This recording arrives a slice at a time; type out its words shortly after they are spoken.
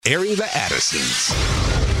Airing the Addisons.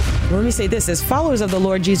 Let me say this, as followers of the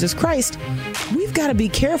Lord Jesus Christ, we've got to be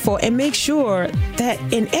careful and make sure that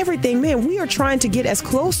in everything, man, we are trying to get as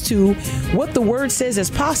close to what the word says as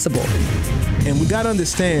possible. And we got to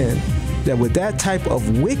understand that with that type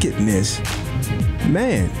of wickedness,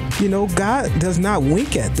 man, God does not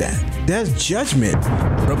wink at that. That's judgment.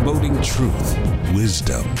 Promoting truth,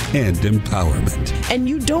 wisdom, and empowerment. And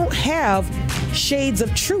you don't have shades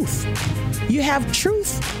of truth. You have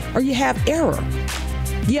truth or you have error.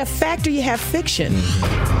 You have fact or you have fiction.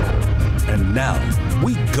 And now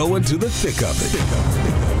we go into the thick of it.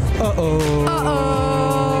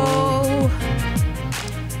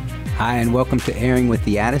 Hi, and welcome to Airing with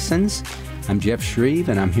the Addisons. I'm Jeff Shreve,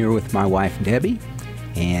 and I'm here with my wife, Debbie.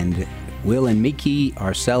 And Will and Miki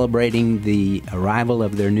are celebrating the arrival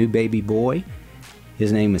of their new baby boy.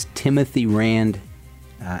 His name is Timothy Rand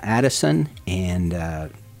Addison,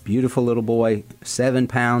 and beautiful little boy, 7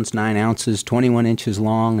 pounds, 9 ounces, 21 inches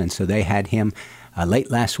long. And so they had him late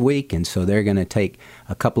last week, and so they're going to take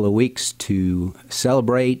a couple of weeks to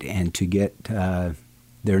celebrate and to get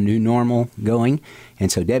their new normal going.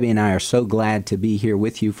 And so Debbie and I are so glad to be here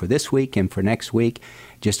with you for this week and for next week.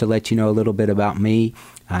 Just to let you know a little bit about me,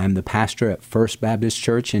 I'm the pastor at First Baptist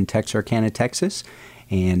Church in Texarkana, Texas,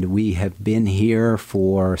 and we have been here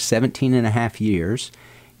for 17 and a half years.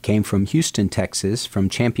 Came from Houston, Texas, from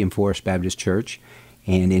Champion Forest Baptist Church.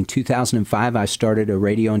 And in 2005, I started a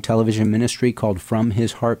radio and television ministry called From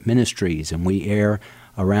His Heart Ministries. And we air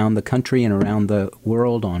around the country and around the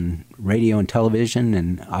world on radio and television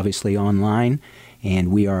and obviously online.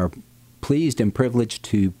 And we are pleased and privileged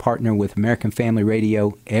to partner with American Family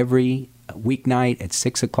Radio every weeknight at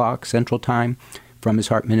 6 o'clock Central Time. From His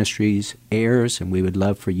Heart Ministries airs, and we would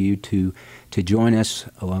love for you to join us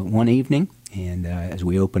one evening. And as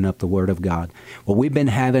we open up the Word of God. Well, we've been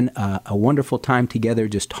having a wonderful time together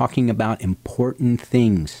just talking about important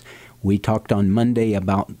things. We talked on Monday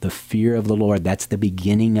about the fear of the Lord. That's the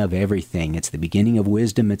beginning of everything. It's the beginning of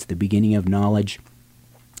wisdom. It's the beginning of knowledge.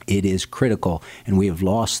 It is critical. And we have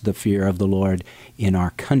lost the fear of the Lord in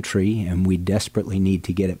our country, and we desperately need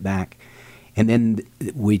to get it back. And then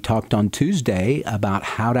we talked on Tuesday about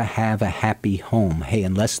how to have a happy home. Hey,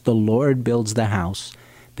 unless the Lord builds the house,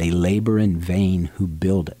 they labor in vain who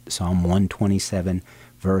build it. Psalm 127,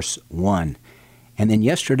 verse 1. And then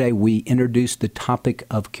yesterday we introduced the topic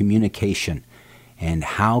of communication. And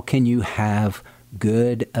how can you have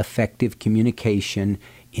good, effective communication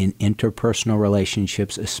in interpersonal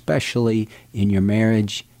relationships, especially in your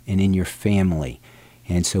marriage and in your family.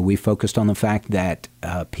 And so we focused on the fact that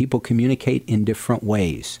people communicate in different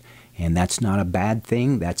ways. And that's not a bad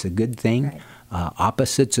thing. That's a good thing. Right.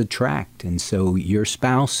 Opposites attract, and so your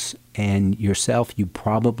spouse and yourself, you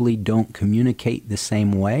probably don't communicate the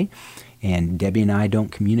same way, and Debbie and I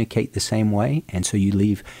don't communicate the same way, and so you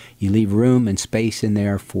leave room and space in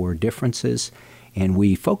there for differences. And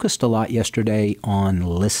we focused a lot yesterday on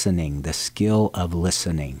listening, the skill of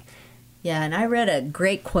listening. Yeah, and I read a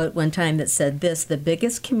great quote one time that said this: the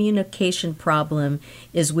biggest communication problem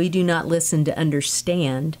is we do not listen to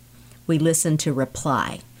understand, we listen to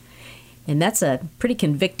reply. And that's a pretty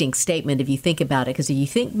convicting statement if you think about it, because if you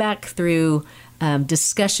think back through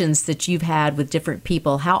discussions that you've had with different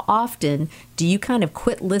people, how often do you kind of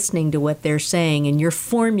quit listening to what they're saying and you're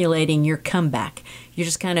formulating your comeback? You're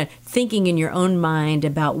just kind of thinking in your own mind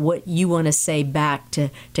about what you want to say back to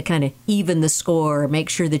kind of even the score or make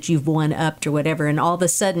sure that you've won up or whatever. And all of a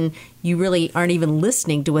sudden, you really aren't even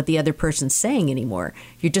listening to what the other person's saying anymore.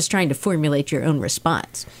 You're just trying to formulate your own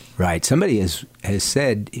response. Right. Somebody has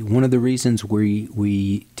said one of the reasons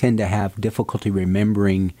we tend to have difficulty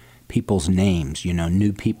remembering people's names,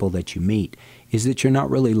 new people that you meet, is that you're not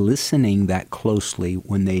really listening that closely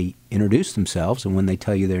when they introduce themselves and when they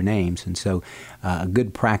tell you their names. And so a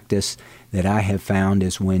good practice that I have found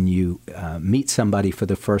is when you meet somebody for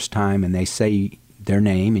the first time and they say their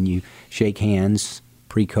name and you shake hands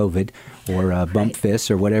pre-COVID or bump fists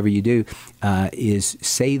or whatever you do, is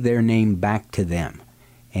say their name back to them.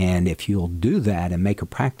 And if you'll do that and make a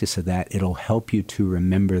practice of that, it'll help you to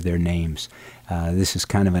remember their names. This is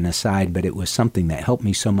kind of an aside, but it was something that helped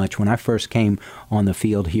me so much. When I first came on the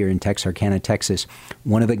field here in Texarkana, Texas,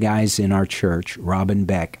 one of the guys in our church, Robin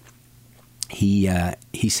Beck, he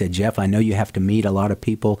said, Jeff, I know you have to meet a lot of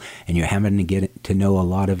people and you're having to get to know a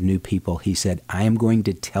lot of new people. He said, I am going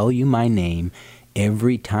to tell you my name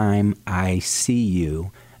every time I see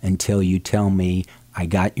you until you tell me, I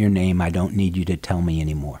got your name, I don't need you to tell me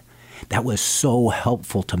anymore. That was so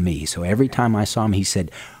helpful to me. So every time I saw him, he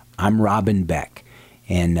said, I'm Robin Beck.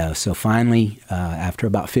 And so finally, after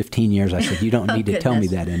about 15 years, I said, you don't need to tell me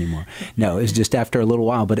that anymore. No, it was just after a little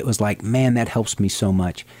while, but it was like, man, that helps me so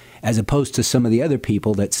much. As opposed to some of the other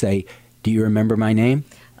people that say, do you remember my name?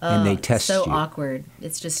 And they test so you. awkward.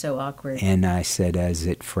 It's just so awkward. And I said, is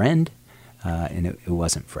it friend? And it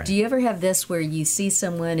wasn't friend. Do you ever have this where you see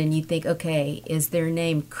someone and you think, okay, is their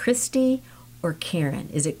name Christy or Karen?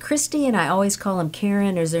 Is it Christy and I always call him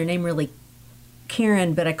Karen, or is their name really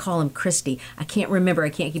Karen, but I call him Christy? I can't remember. I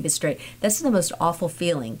can't keep it straight. That's the most awful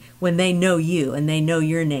feeling when they know you and they know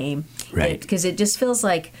your name. Right. Because it just feels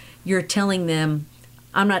like you're telling them,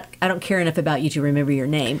 I don't care enough about you to remember your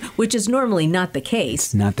name, which is normally not the case.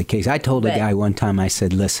 It's not the case. I told a guy one time, I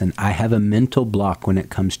said, listen, I have a mental block when it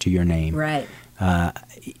comes to your name. Right.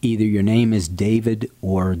 Either your name is David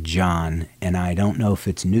or John, and I don't know if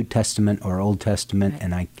it's New Testament or Old Testament. Right.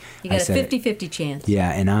 And You got a 50-50 chance.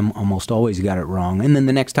 Yeah, and I'm almost always got it wrong. And then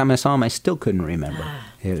the next time I saw him, I still couldn't remember.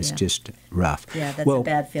 It was just rough. Yeah, that's a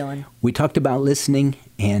bad feeling. We talked about listening,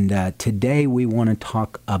 and today we want to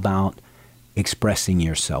talk about expressing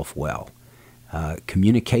yourself well.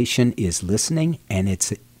 Communication is listening, and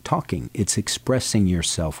it's talking. It's expressing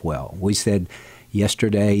yourself well. We said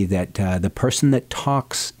yesterday that the person that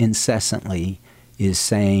talks incessantly is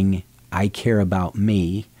saying, I care about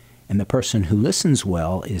me. And the person who listens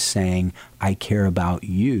well is saying, I care about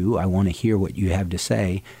you. I want to hear what you have to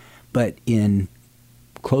say. But in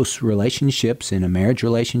close relationships, in a marriage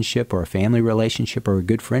relationship or a family relationship or a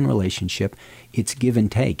good friend relationship, it's give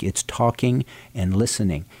and take. It's talking and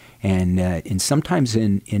listening. And sometimes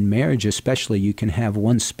in marriage especially, you can have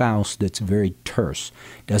one spouse that's very terse,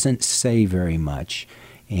 doesn't say very much.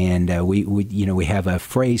 And we have a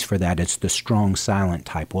phrase for that. It's the strong silent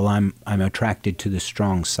type. Well, I'm attracted to the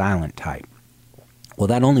strong silent type. Well,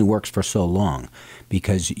 that only works for so long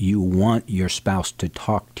because you want your spouse to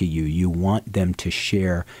talk to you. You want them to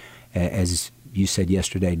share, as you said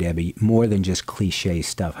yesterday, Debbie, more than just cliche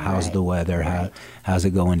stuff. How's the weather? How's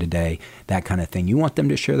it going today? That kind of thing. You want them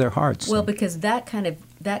to share their hearts. Well, because that kind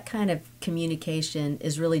of communication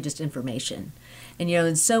is really just information.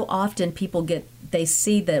 And so often people they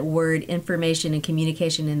see the word information and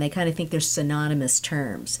communication and they kind of think they're synonymous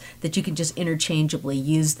terms, that you can just interchangeably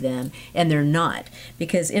use them, and they're not.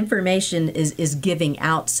 Because information is giving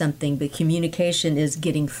out something, but communication is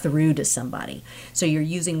getting through to somebody. So you're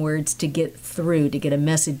using words to get through, to get a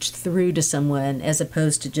message through to someone, as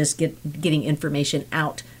opposed to just getting information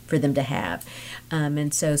out for them to have.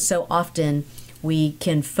 And so often we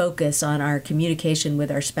can focus on our communication with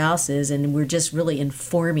our spouses, and we're just really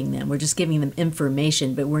informing them. We're just giving them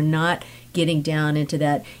information, but we're not getting down into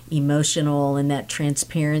that emotional and that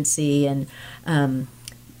transparency and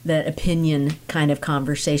that opinion kind of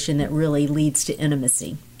conversation that really leads to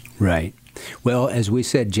intimacy. Right. Well, as we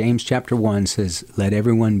said, James chapter 1 says, let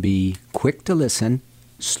everyone be quick to listen,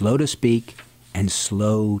 slow to speak, and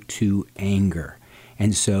slow to anger.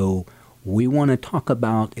 And so we want to talk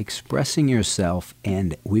about expressing yourself,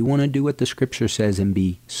 and we want to do what the Scripture says and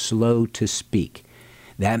be slow to speak.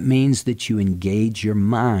 That means that you engage your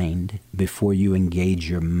mind before you engage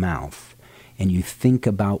your mouth, and you think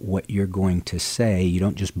about what you're going to say. You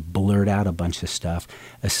don't just blurt out a bunch of stuff,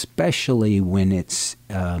 especially when it's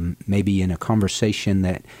maybe in a conversation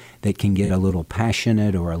that can get a little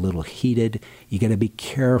passionate or a little heated. You got to be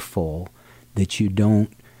careful that you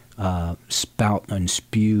don't spout and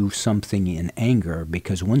spew something in anger,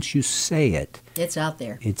 because once you say it, it's out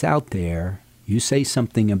there. It's out there. You say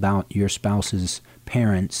something about your spouse's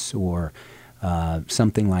parents or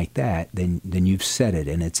something like that, then you've said it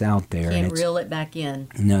and it's out there. Can't reel it back in.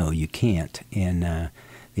 No, you can't. And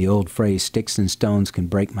the old phrase, sticks and stones can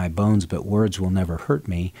break my bones, but words will never hurt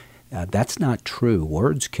me. That's not true.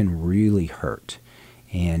 Words can really hurt.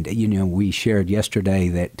 And, we shared yesterday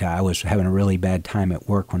that I was having a really bad time at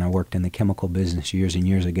work when I worked in the chemical business years and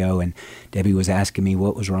years ago. And Debbie was asking me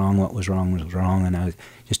what was wrong. And I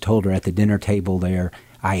just told her at the dinner table there,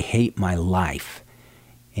 I hate my life.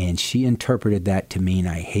 And she interpreted that to mean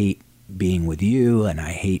I hate being with you and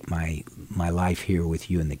I hate my life here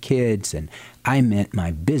with you and the kids. And I meant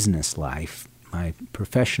my business life, my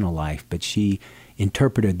professional life, but she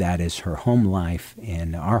interpreted that as her home life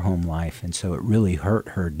and our home life, and so it really hurt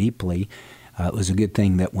her deeply. It was a good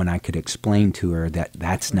thing that when I could explain to her that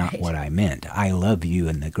that's not what I meant. I love you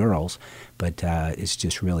and the girls, but it's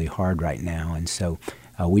just really hard right now, and so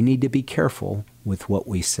we need to be careful with what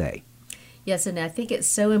we say. Yes, and I think it's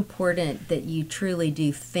so important that you truly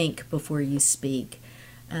do think before you speak,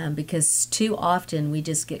 because too often we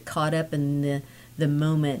just get caught up in the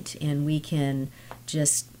moment, and we can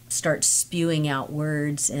just start spewing out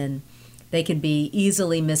words, and They can be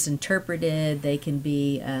easily misinterpreted. They can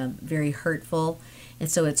be very hurtful. And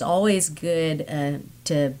so it's always good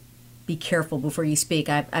to be careful before you speak.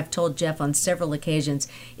 I've told Jeff on several occasions,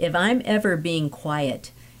 if I'm ever being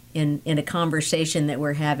quiet in a conversation that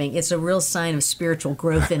we're having, it's a real sign of spiritual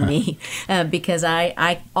growth in me because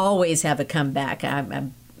I always have a comeback.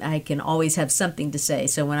 I can always have something to say.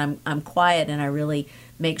 So when I'm quiet and I really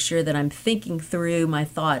make sure that I'm thinking through my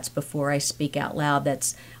thoughts before I speak out loud,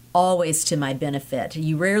 that's always to my benefit.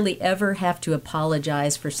 You rarely ever have to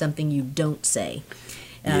apologize for something you don't say.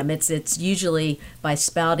 It's usually by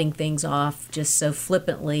spouting things off just so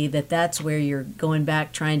flippantly that's where you're going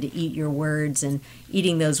back trying to eat your words, and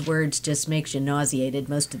eating those words just makes you nauseated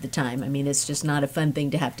most of the time. I mean, it's just not a fun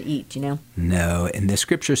thing to have to eat, you know? No, and the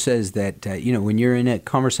scripture says that, when you're in a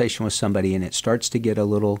conversation with somebody and it starts to get a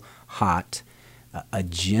little hot, a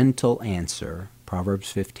gentle answer,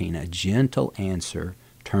 Proverbs 15, a gentle answer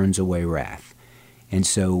turns away wrath. And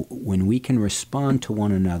so when we can respond to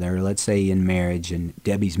one another, let's say in marriage and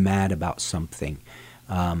Debbie's mad about something,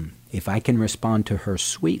 if I can respond to her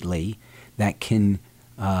sweetly, that can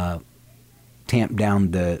tamp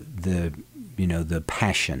down the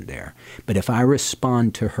passion there. But if I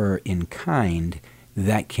respond to her in kind,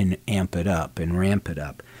 that can amp it up and ramp it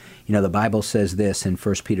up. The Bible says this in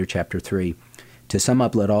 1 Peter chapter 3, to sum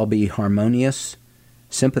up, let all be harmonious,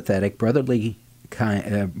 sympathetic, brotherly,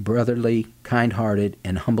 kind-hearted,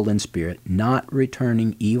 and humble in spirit, not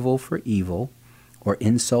returning evil for evil or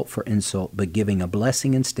insult for insult, but giving a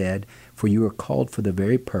blessing instead, for you are called for the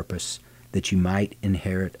very purpose that you might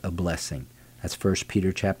inherit a blessing. That's 1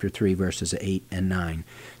 Peter chapter 3, verses 8 and 9.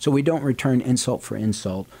 So we don't return insult for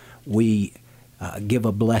insult. We give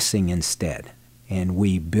a blessing instead, and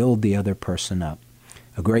we build the other person up.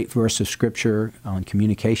 A great verse of Scripture on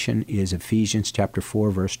communication is Ephesians chapter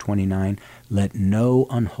 4, verse 29. Let no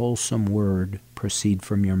unwholesome word proceed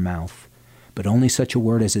from your mouth, but only such a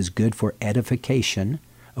word as is good for edification,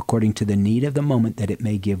 according to the need of the moment, that it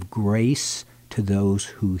may give grace to those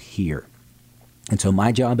who hear. And so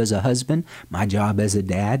my job as a husband, my job as a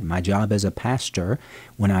dad, my job as a pastor,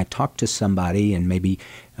 when I talk to somebody and maybe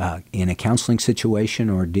in a counseling situation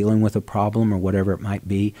or dealing with a problem or whatever it might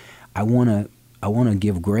be, I want to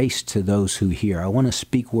give grace to those who hear. I want to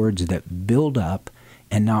speak words that build up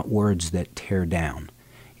and not words that tear down.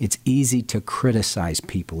 It's easy to criticize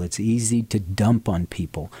people. It's easy to dump on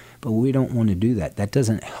people, but we don't want to do that. That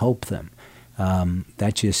doesn't help them.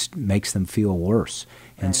 That just makes them feel worse.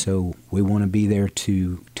 Right. And so we want to be there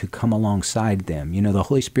to come alongside them. The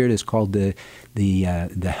Holy Spirit is called the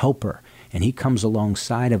helper. And he comes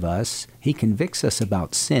alongside of us. He convicts us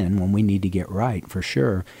about sin when we need to get right, for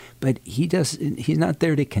sure. But he's not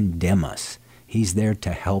there to condemn us. He's there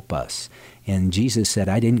to help us. And Jesus said,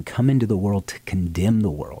 I didn't come into the world to condemn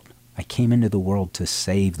the world. I came into the world to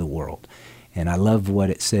save the world. And I love what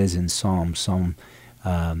it says in Psalm,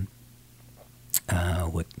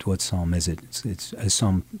 what Psalm is it? It's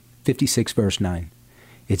Psalm 56, verse 9.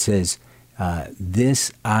 It says,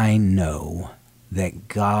 this I know, that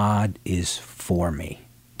God is for me.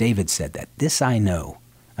 David said that. This I know.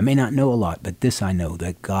 I may not know a lot, but this I know,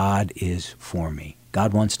 that God is for me.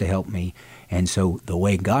 God wants to help me. And so the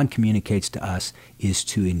way God communicates to us is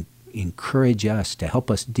to encourage us, to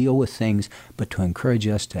help us deal with things, but to encourage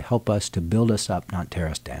us, to help us, to build us up, not tear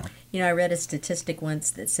us down. I read a statistic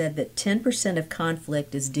once that said that 10% of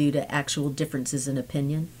conflict is due to actual differences in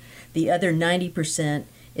opinion. The other 90%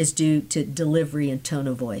 is due to delivery and tone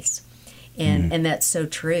of voice. And that's so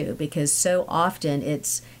true, because so often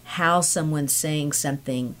it's how someone's saying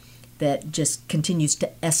something that just continues to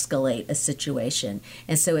escalate a situation.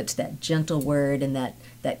 And so it's that gentle word and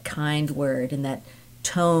that kind word and that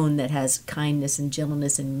tone that has kindness and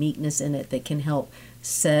gentleness and meekness in it that can help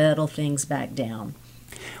settle things back down.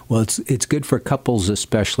 Well, it's good for couples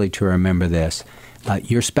especially to remember this.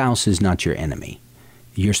 Your spouse is not your enemy.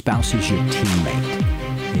 Your spouse is your teammate.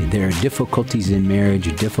 There are difficulties in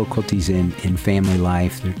marriage, difficulties in family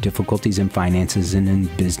life, there are difficulties in finances and in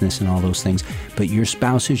business and all those things. But your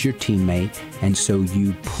spouse is your teammate, and so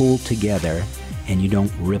you pull together and you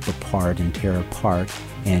don't rip apart and tear apart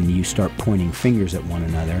and you start pointing fingers at one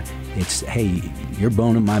another. It's, hey, you're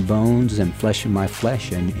bone of my bones and flesh of my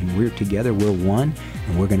flesh, and we're together, we're one,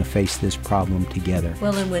 and we're going to face this problem together.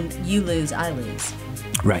 Well, and when you lose, I lose.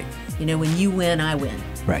 Right. When you win, I win.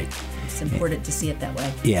 Right. It's important to see it that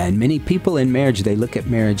way. Yeah, and many people in marriage, they look at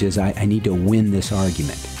marriage as, I need to win this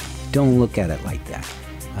argument. Don't look at it like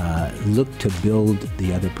that. Look to build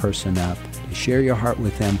the other person up, to share your heart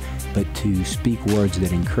with them, but to speak words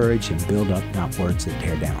that encourage and build up, not words that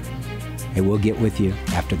tear down. Hey, we'll get with you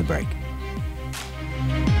after the break.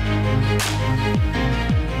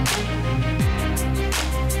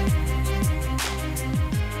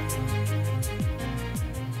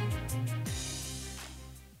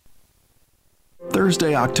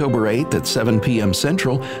 Thursday, October 8th at 7 p.m.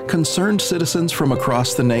 Central, concerned citizens from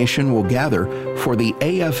across the nation will gather for the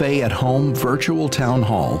AFA at Home Virtual Town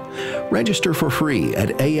Hall. Register for free at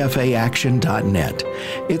afaaction.net.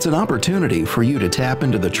 It's an opportunity for you to tap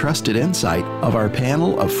into the trusted insight of our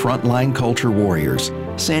panel of frontline culture warriors: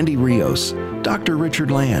 Sandy Rios, Dr.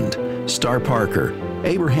 Richard Land, Star Parker,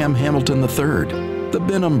 Abraham Hamilton III, the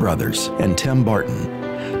Benham Brothers, and Tim Barton.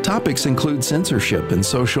 Topics include censorship and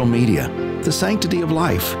social media, the sanctity of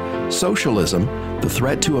life, socialism, the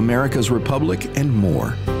threat to America's republic, and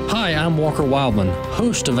more. Hi, I'm Walker Wildman,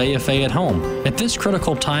 host of AFA at Home. At this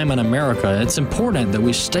critical time in America, it's important that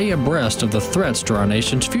we stay abreast of the threats to our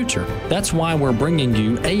nation's future. That's why we're bringing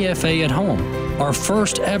you AFA at Home, our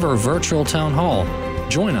first ever virtual town hall.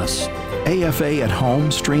 Join us. AFA at Home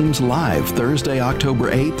streams live Thursday, October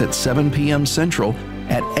 8th at 7 p.m. Central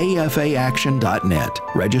at afaaction.net.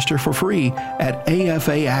 Register for free at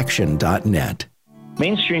afaaction.net.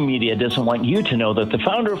 Mainstream media doesn't want you to know that the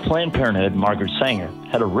founder of Planned Parenthood, Margaret Sanger,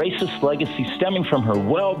 had a racist legacy stemming from her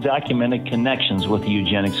well-documented connections with the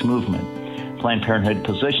eugenics movement. Planned Parenthood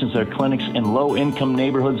positions their clinics in low-income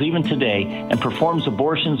neighborhoods even today and performs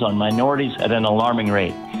abortions on minorities at an alarming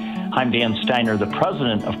rate. I'm Dan Steiner, the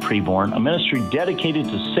president of Preborn, a ministry dedicated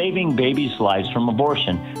to saving babies' lives from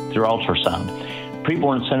abortion through ultrasound.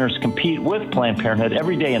 Preborn centers compete with Planned Parenthood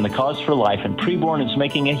every day in the cause for life, and Preborn is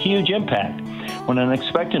making a huge impact. When an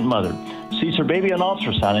expectant mother sees her baby on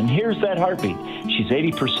ultrasound and hears that heartbeat, she's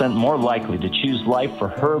 80% more likely to choose life for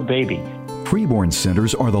her baby. Preborn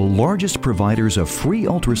centers are the largest providers of free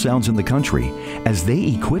ultrasounds in the country, as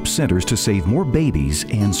they equip centers to save more babies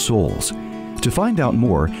and souls. To find out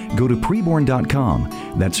more, go to preborn.com.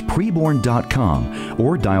 That's preborn.com,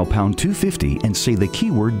 or dial pound 250 and say the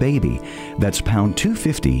keyword baby. That's pound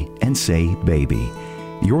 250 and say baby.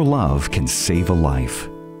 Your love can save a life.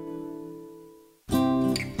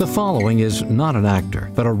 The following is not an actor,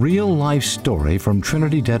 but a real-life story from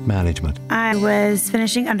Trinity Debt Management. I was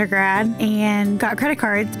finishing undergrad and got credit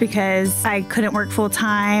cards because I couldn't work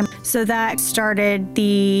full-time. So that started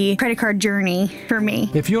the credit card journey for me.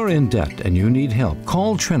 If you're in debt and you need help,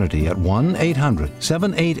 call Trinity at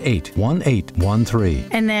 1-800-788-1813.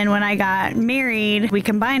 And then when I got married, we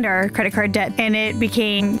combined our credit card debt and it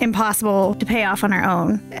became impossible to pay off on our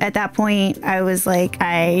own. At that point, I was like,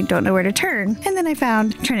 I don't know where to turn. And then I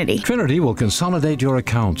found Trinity. Trinity will consolidate your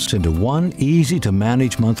accounts into one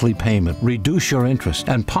easy-to-manage monthly payment, reduce your interest,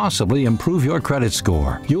 and possibly improve your credit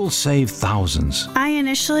score. You'll save thousands. I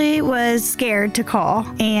initially was scared to call,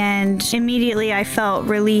 and immediately I felt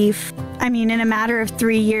relief. I mean, in a matter of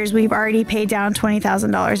 3 years, we've already paid down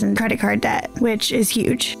 $20,000 in credit card debt, which is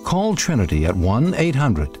huge. Call Trinity at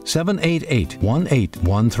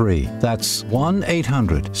 1-800-788-1813. That's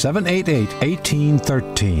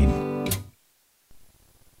 1-800-788-1813.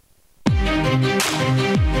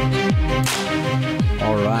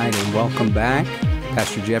 All right, and welcome back.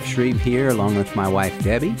 Pastor Jeff Shreve here, along with my wife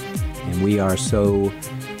Debbie, and we are so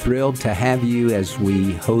thrilled to have you as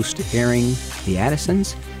we host Airing the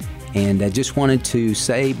Addisons. And I just wanted to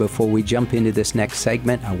say before we jump into this next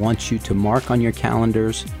segment, I want you to mark on your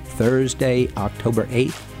calendars Thursday, October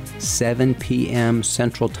 8th, 7 p.m.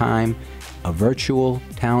 Central Time, a virtual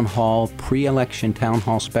town hall, pre-election town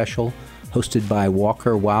hall special hosted by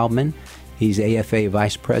Walker Wildman. He's AFA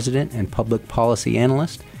Vice President and Public Policy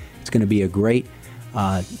Analyst. It's going to be a great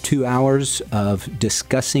 2 hours of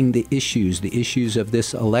discussing the issues of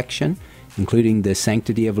this election, including the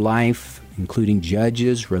sanctity of life, including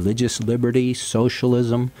judges, religious liberty,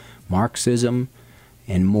 socialism, Marxism,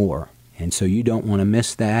 and more. And so you don't want to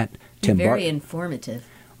miss that. Very informative.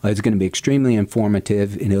 It's going to be extremely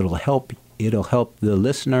informative, and it'll help the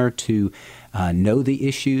listener to know the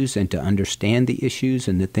issues and to understand the issues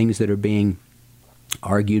and the things that are being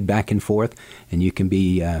argued back and forth, and you can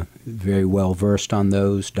be very well versed on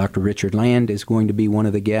those. Dr. Richard Land is going to be one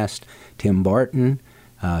of the guests, Tim Barton,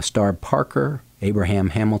 Star Parker,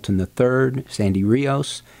 Abraham Hamilton III, Sandy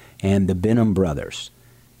Rios, and the Benham Brothers,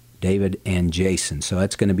 David and Jason. So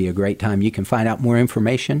that's going to be a great time. You can find out more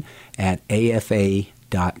information at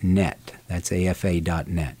afa.net. That's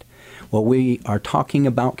afa.net. Well, we are talking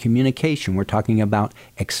about communication. We're talking about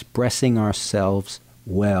expressing ourselves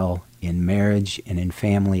well in marriage and in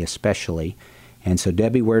family especially. And so,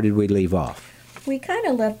 Debbie, where did we leave off? We kind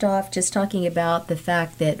of left off just talking about the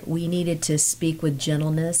fact that we needed to speak with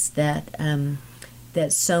gentleness, that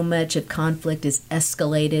so much of conflict is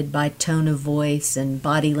escalated by tone of voice and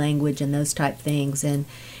body language and those type things, and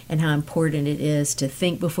how important it is to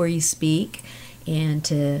think before you speak and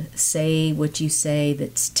to say what you say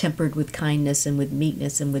that's tempered with kindness and with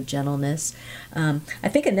meekness and with gentleness. I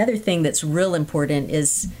think another thing that's real important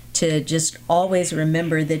is to just always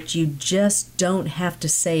remember that you just don't have to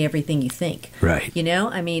say everything you think. Right. You know,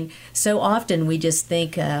 I mean, so often we just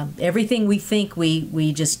think everything we think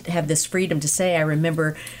we just have this freedom to say. I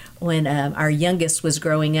remember when our youngest was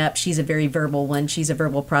growing up, she's a very verbal one. She's a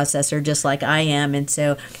verbal processor just like I am. And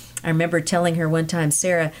so I remember telling her one time,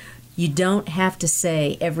 Sarah, you don't have to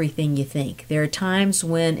say everything you think. There are times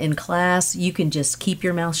when in class you can just keep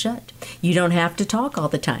your mouth shut. You don't have to talk all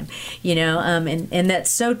the time, you know, and that's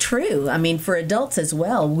so true. I mean, for adults as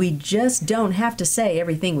well, we just don't have to say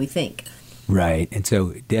everything we think. Right. And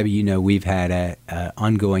so, Debbie, you know, we've had a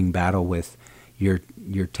ongoing battle with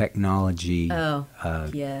your technology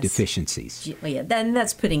yes. deficiencies. Well, yeah,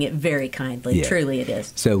 that's putting it very kindly. Yeah. Truly it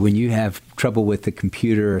is. So when you have trouble with the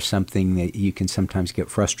computer or something, that you can sometimes get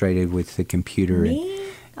frustrated with the computer. Me?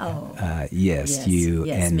 Yes, you.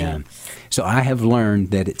 Yes, and me. So I have learned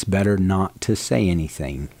that it's better not to say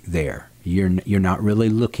anything there. You're not really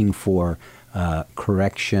looking for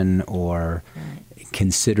correction or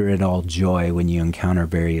consider it all joy when you encounter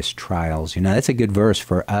various trials. You know, that's a good verse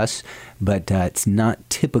for us, but it's not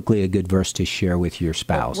typically a good verse to share with your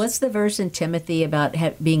spouse. What's the verse in Timothy about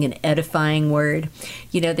being an edifying word?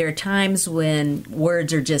 You know, there are times when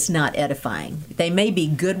words are just not edifying. They may be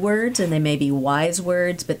good words and they may be wise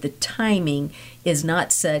words, but the timing is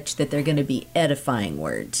not such that they're going to be edifying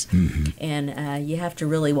words. Mm-hmm. And you have to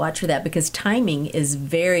really watch for that because timing is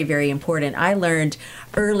very, very important. I learned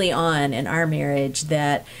early on in our marriage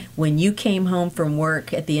that when you came home from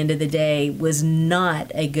work at the end of the day was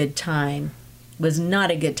not a good time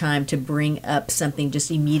to bring up something just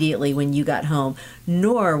immediately when you got home,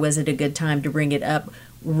 nor was it a good time to bring it up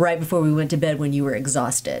right before we went to bed when you were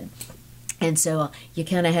exhausted. And so you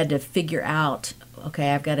kind of had to figure out,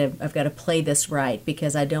 okay, I've got to play this right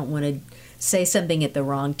because I don't want to say something at the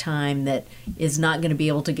wrong time that is not going to be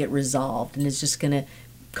able to get resolved and is just going to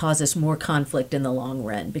cause us more conflict in the long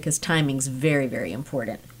run because timing's very, very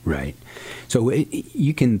important. Right. So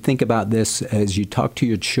you can think about this as you talk to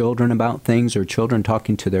your children about things or children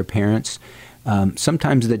talking to their parents.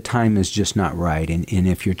 Sometimes the time is just not right. And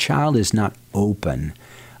if your child is not open,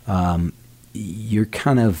 you're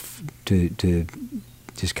kind of to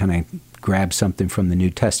just kind of grab something from the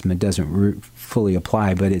New Testament. Doesn't fully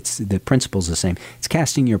apply, but the principle's the same. It's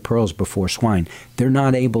casting your pearls before swine. They're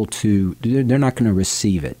not able to. They're not going to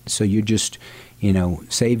receive it. So you just,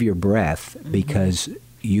 save your breath because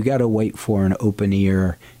you got to wait for an open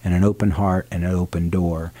ear and an open heart and an open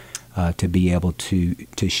door to be able to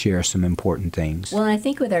share some important things. Well, I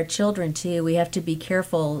think with our children, too, we have to be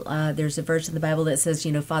careful. There's a verse in the Bible that says,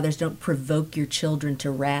 fathers, don't provoke your children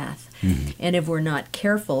to wrath. Mm-hmm. And if we're not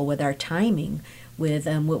careful with our timing, with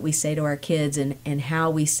what we say to our kids and how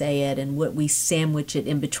we say it and what we sandwich it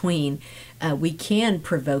in between, we can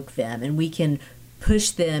provoke them and we can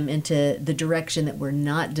push them into the direction that we're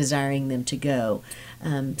not desiring them to go.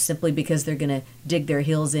 Simply because they're going to dig their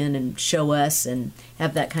heels in and show us and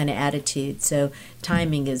have that kind of attitude. So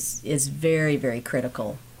timing is very, very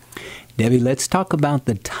critical. Debbie, let's talk about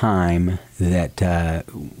the time that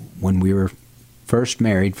when we were first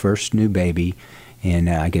married, first new baby, and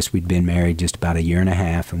I guess we'd been married just about a year and a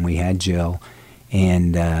half, and we had Jill,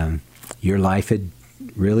 and your life had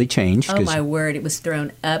really changed. Oh, my word. It was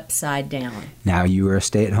thrown upside down. Now you were a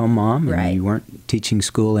stay-at-home mom, and right. You weren't teaching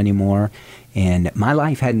school anymore. And my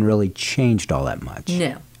life hadn't really changed all that much.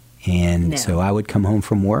 No. And so I would come home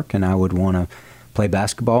from work, and I would want to play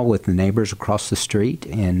basketball with the neighbors across the street.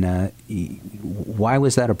 And why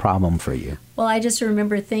was that a problem for you? Well, I just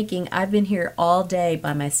remember thinking, I've been here all day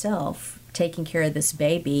by myself taking care of this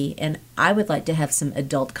baby, and I would like to have some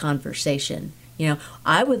adult conversation.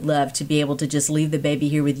 I would love to be able to just leave the baby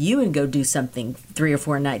here with you and go do something 3 or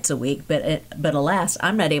 4 nights a week. But alas,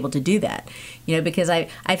 I'm not able to do that, because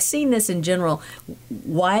I've seen this in general.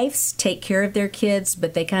 Wives take care of their kids,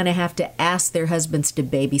 but they kind of have to ask their husbands to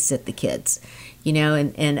babysit the kids,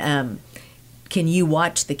 and can you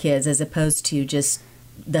watch the kids as opposed to just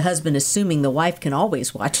the husband assuming the wife can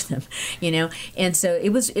always watch them, And so it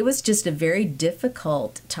was just a very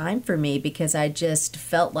difficult time for me because I just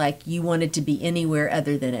felt like you wanted to be anywhere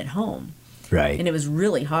other than at home. Right. And it was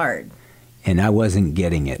really hard. And I wasn't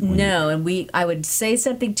getting it. No, and I would say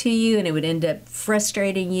something to you and it would end up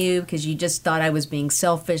frustrating you because you just thought I was being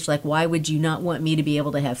selfish. Like, why would you not want me to be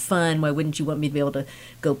able to have fun? Why wouldn't you want me to be able to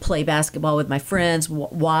go play basketball with my friends?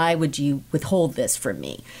 Why would you withhold this from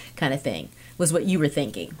me? Kind of thing. was what you were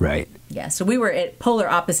thinking. Right. Yeah, so we were at polar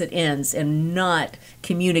opposite ends and not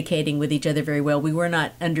communicating with each other very well. We were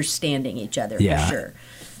not understanding each other, for sure.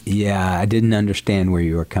 Yeah, I didn't understand where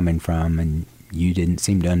you were coming from, and you didn't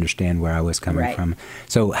seem to understand where I was coming from.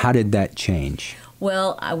 So how did that change?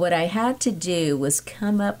 Well, what I had to do was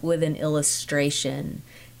come up with an illustration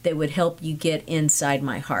that would help you get inside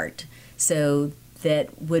my heart, so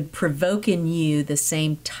that would provoke in you the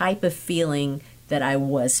same type of feeling that I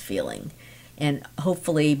was feeling. And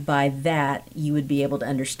hopefully by that, you would be able to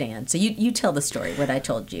understand. So you tell the story, what I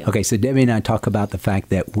told you. Okay, so Debbie and I talk about the fact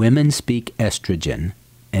that women speak estrogen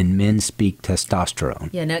and men speak testosterone.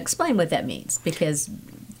 Yeah, now explain what that means, because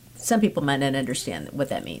some people might not understand what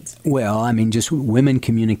that means. Well, I mean, just women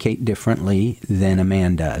communicate differently than a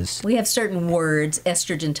man does. We have certain words,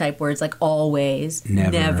 estrogen-type words, like always,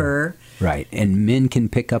 never. Right, and men can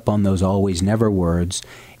pick up on those always, never words,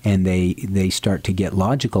 and they start to get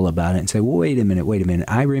logical about it and say, well, wait a minute.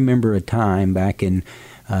 I remember a time back in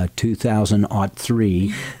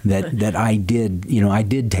 2003 that I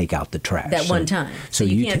did take out the trash. That one time. So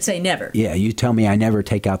you can't say never. Yeah, you tell me I never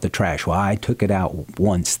take out the trash. Well, I took it out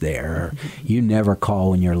once there. You never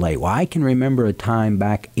call when you're late. Well, I can remember a time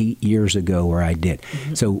back 8 years ago where I did.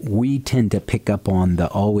 So we tend to pick up on the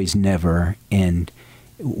always never, and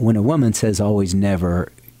when a woman says always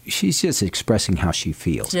never, she's just expressing how she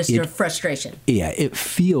feels. Just your frustration. Yeah, it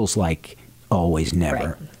feels like always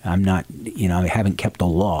never. Right. I'm not, I haven't kept a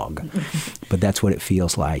log, but that's what it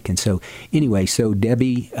feels like. And so anyway, so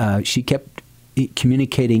Debbie, she kept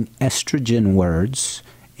communicating estrogen words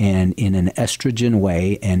and in an estrogen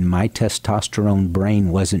way, and my testosterone brain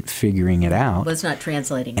wasn't figuring it out. Was not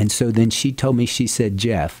translating. And so then she told me, she said,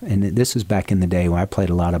 Jeff, and this was back in the day when I played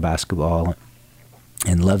a lot of basketball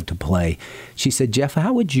and loved to play. She said, Jeff,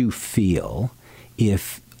 how would you feel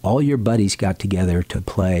if all your buddies got together to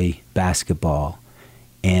play basketball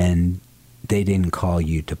and they didn't call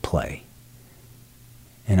you to play?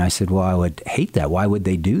 And I said, well, I would hate that. Why would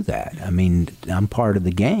they do that? I mean, I'm part of the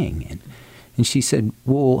gang. And she said,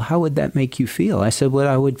 well, how would that make you feel? I said, well,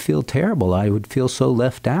 I would feel terrible. I would feel so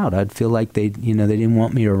left out. I'd feel like they didn't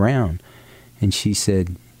want me around. And she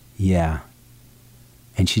said, yeah.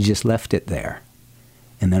 And she just left it there.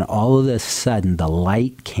 And then all of a sudden, the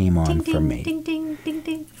light came on ding, for ding, me. Ding, ding, ding,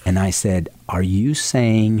 ding. And I said, are you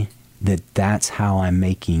saying that that's how I'm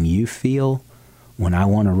making you feel when I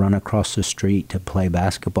want to run across the street to play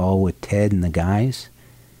basketball with Ted and the guys?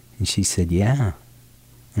 And she said, yeah.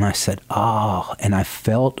 And I said, oh. And I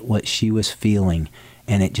felt what she was feeling,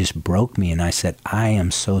 and it just broke me. And I said, I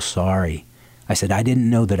am so sorry. I said, I didn't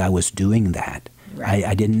know that I was doing that. Right.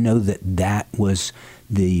 I didn't know that was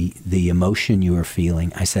the emotion you were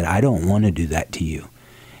feeling. I said, I don't want to do that to you.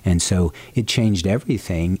 And so it changed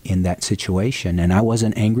everything in that situation. And I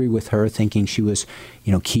wasn't angry with her thinking she was,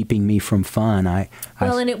 keeping me from fun.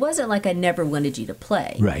 And it wasn't like I never wanted you to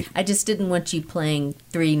play. Right. I just didn't want you playing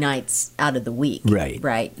 3 nights out of the week. Right.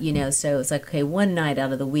 Right. So it's like, okay, one night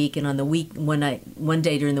out of the week, and on the week, one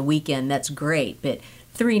day during the weekend, that's great. But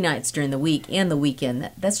 3 nights during the week and the weekend,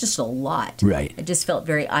 that's just a lot. Right. I just felt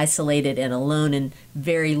very isolated and alone and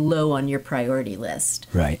very low on your priority list.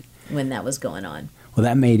 Right. When that was going on. Well,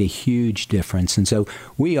 that made a huge difference. And so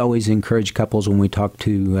we always encourage couples when we talk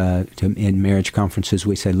to in marriage conferences,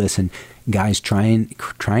 we say, listen, guys, try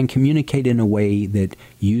and communicate in a way that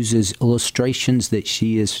uses illustrations that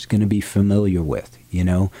she is going to be familiar with,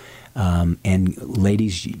 and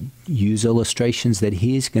ladies, use illustrations that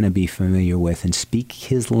he's going to be familiar with, and speak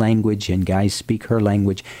his language, and guys speak her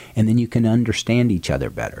language, and then you can understand each other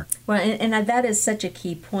better. Well, and that is such a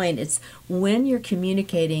key point. It's when you're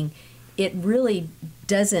communicating, it really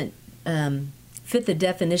doesn't fit the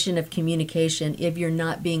definition of communication if you're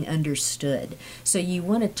not being understood. So you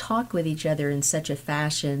want to talk with each other in such a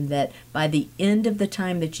fashion that by the end of the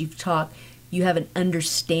time that you've talked, you have an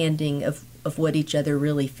understanding of what each other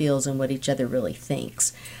really feels and what each other really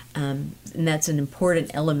thinks. And that's an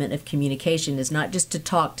important element of communication, is not just to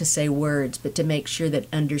talk, to say words, but to make sure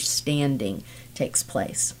that understanding takes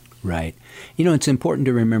place. Right. It's important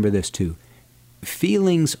to remember this too.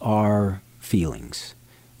 Feelings are feelings.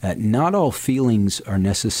 Not all feelings are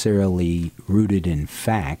necessarily rooted in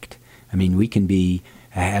fact. I mean, we can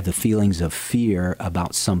have the feelings of fear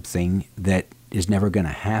about something that is never going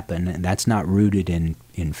to happen, and that's not rooted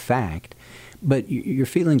in fact. But your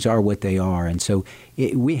feelings are what they are, and so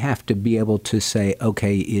we have to be able to say,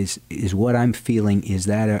 okay, is what I'm feeling, is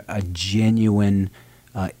that a genuine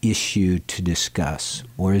issue to discuss?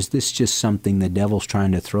 Or is this just something the devil's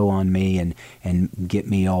trying to throw on me and get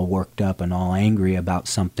me all worked up and all angry about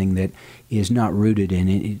something that is not rooted in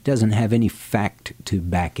it? It doesn't have any fact to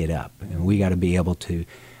back it up. And we got to be able to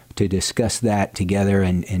discuss that together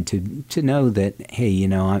and to know that, hey,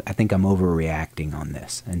 I think I'm overreacting on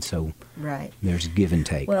this. And so there's give and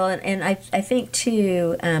take. Well, and I think,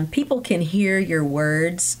 too, people can hear your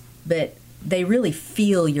words, but they really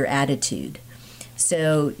feel your attitude.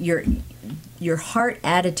 So your heart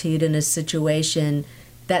attitude in a situation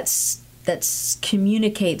that's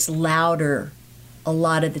communicates louder a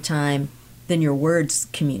lot of the time than your words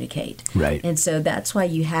communicate. Right. And so that's why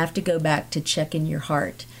you have to go back to check in your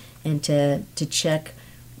heart and to check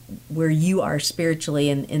where you are spiritually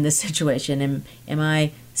in this situation. Am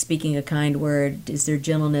I speaking a kind word? Is there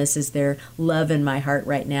gentleness? Is there love in my heart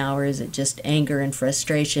right now? Or is it just anger and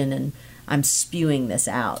frustration and I'm spewing this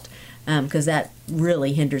out? Because that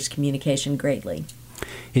really hinders communication greatly.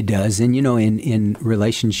 It does. And, in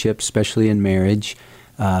relationships, especially in marriage,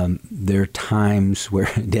 there are times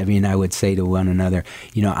where Debbie and I would say to one another,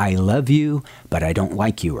 I love you, but I don't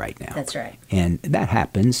like you right now. That's right. And that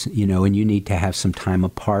happens, and you need to have some time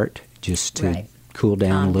apart just to cool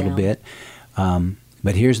down a little bit.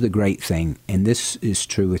 But here's the great thing, and this is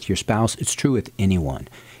true with your spouse, it's true with anyone.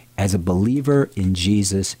 As a believer in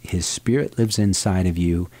Jesus, His Spirit lives inside of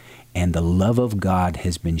you, and the love of God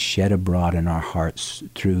has been shed abroad in our hearts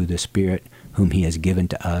through the Spirit whom He has given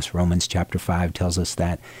to us. Romans chapter 5 tells us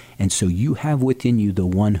that. And so you have within you the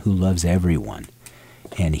one who loves everyone.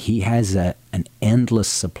 And He has an endless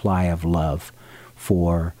supply of love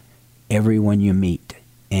for everyone you meet.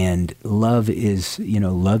 And love is,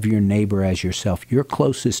 love your neighbor as yourself. Your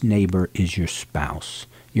closest neighbor is your spouse.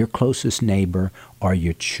 Your closest neighbor are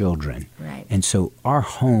your children. Right. And so our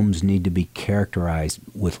homes need to be characterized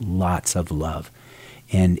with lots of love.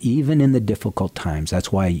 And even in the difficult times,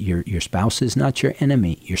 that's why your spouse is not your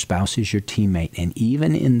enemy. Your spouse is your teammate. And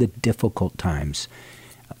even in the difficult times,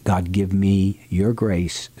 God, give me your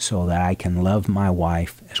grace so that I can love my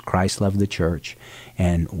wife as Christ loved the church.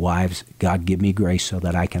 And wives, God, give me grace so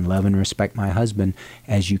that I can love and respect my husband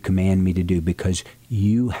as you command me to do, because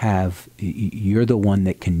you're the one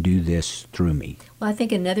that can do this through me. Well, I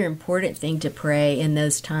think another important thing to pray in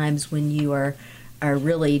those times when you are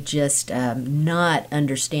really just not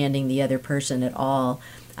understanding the other person at all.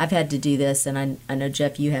 I've had to do this, and I know,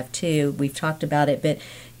 Jeff, you have too. We've talked about it, but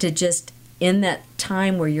to just, in that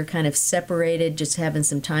time where you're kind of separated, just having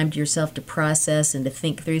some time to yourself to process and to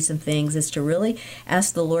think through some things, is to really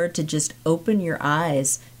ask the Lord to just open your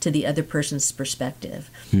eyes to the other person's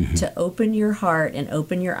perspective, to open your heart and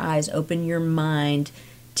open your eyes, open your mind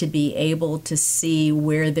to be able to see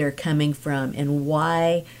where they're coming from and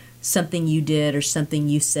why something you did or something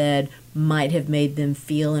you said might have made them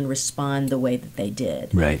feel and respond the way that they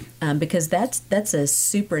did. Right. Because that's a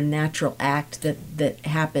supernatural act that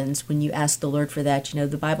happens when you ask the Lord for that.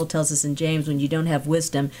 The Bible tells us in James, when you don't have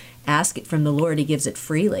wisdom, ask it from the Lord. He gives it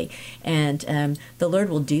freely. And the Lord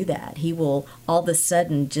will do that. He will all of a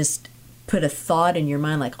sudden just put a thought in your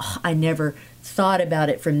mind like, oh, I never thought about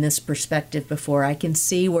it from this perspective before. I can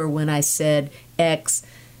see where when I said X,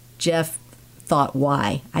 Jeff thought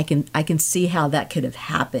Y. I can see how that could have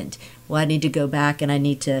happened. Well, I need to go back and I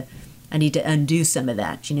need to undo some of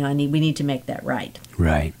that. We need to make that right.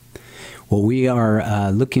 Right. Well, we are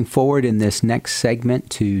looking forward in this next segment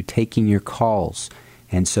to taking your calls.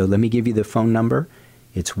 And so let me give you the phone number.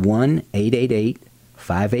 It's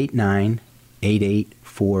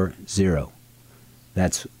 1-888-589-8840.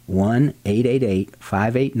 That's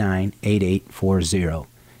 1-888-589-8840.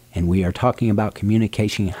 And we are talking about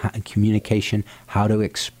communication, how to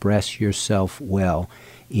express yourself well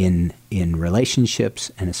in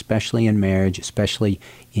relationships, and especially in marriage, especially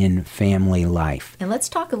in family life. And let's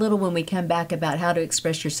talk a little when we come back about how to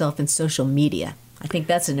express yourself in social media. I think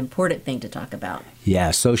that's an important thing to talk about.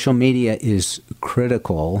 Yeah, social media is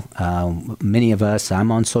critical. Many of us,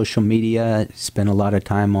 I'm on social media, spend a lot of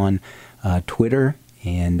time on Twitter,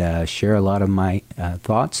 and share a lot of my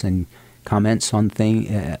thoughts and comments on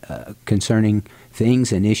concerning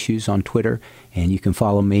things and issues on Twitter. And you can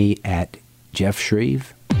follow me at Jeff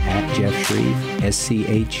Shreve, at Jeff Shreve,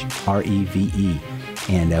 SCHREVE.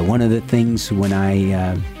 And one of the things when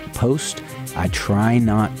I post, I try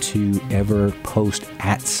not to ever post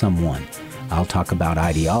at someone. I'll talk about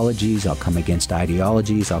ideologies, I'll come against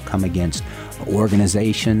ideologies, I'll come against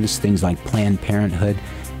organizations, things like Planned Parenthood,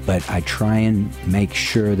 but I try and make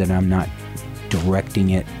sure that I'm not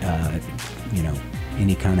directing it,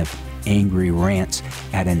 any kind of angry rants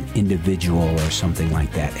at an individual or something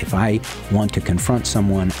like that. If I want to confront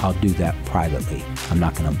someone, I'll do that privately. I'm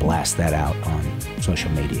not going to blast that out on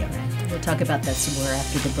social media. We'll talk about that some more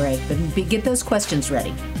after the break, but get those questions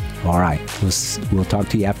ready. All right. We'll talk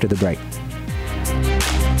to you after the break.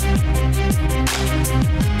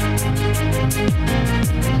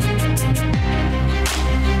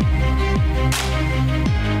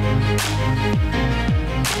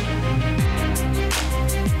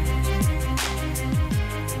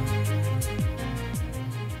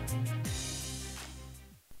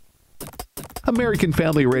 American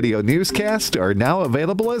Family Radio newscasts are now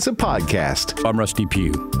available as a podcast. I'm Rusty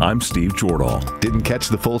Pugh. I'm Steve Jordahl. Didn't catch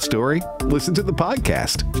the full story? Listen to the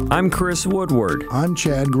podcast. I'm Chris Woodward. I'm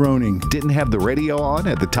Chad Groening. Didn't have the radio on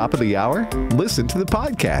at the top of the hour? Listen to the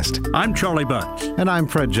podcast. I'm Charlie Bunch. And I'm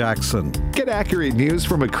Fred Jackson. Get accurate news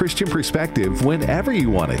from a Christian perspective whenever you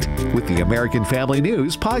want it with the American Family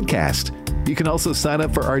News podcast. You can also sign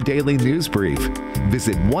up for our daily news brief.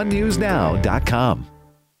 Visit onenewsnow.com.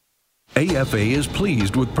 AFA is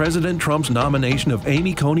pleased with President Trump's nomination of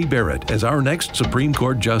Amy Coney Barrett as our next Supreme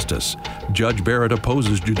Court Justice. Judge Barrett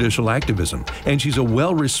opposes judicial activism, and she's a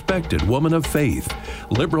well-respected woman of faith.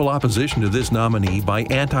 Liberal opposition to this nominee by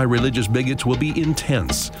anti-religious bigots will be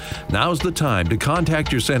intense. Now's the time to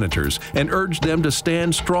contact your senators and urge them to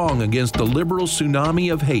stand strong against the liberal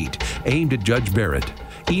tsunami of hate aimed at Judge Barrett.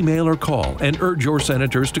 Email or call and urge your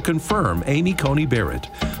senators to confirm Amy Coney Barrett.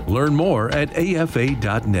 Learn more at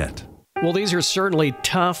afa.net. Well, these are certainly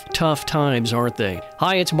tough times, aren't they?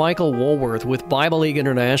 Hi, it's Michael Woolworth with Bible League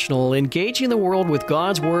International, engaging the world with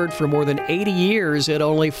God's Word for more than 80 years at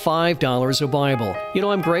only $5 a Bible. You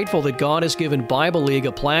know, I'm grateful that God has given Bible League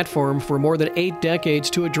a platform for more than 8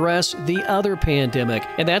 decades to address the other pandemic,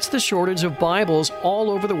 and that's the shortage of Bibles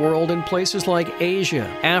all over the world in places like Asia,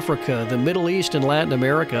 Africa, the Middle East, and Latin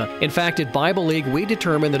America. In fact, at Bible League, we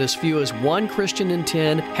determined that as few as 1 Christian in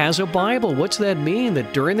 10 has a Bible. What's that mean?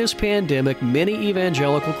 That during this pandemic, many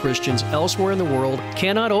evangelical Christians elsewhere in the world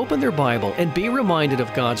cannot open their Bible and be reminded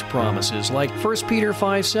of God's promises, like 1 Peter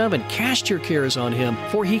 5:7, cast your cares on Him,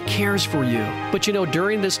 for He cares for you. But you know,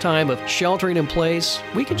 during this time of sheltering in place,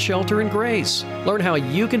 we can shelter in grace. Learn how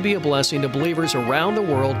you can be a blessing to believers around the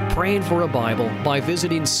world praying for a Bible by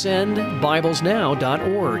visiting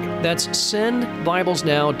sendbiblesnow.org. That's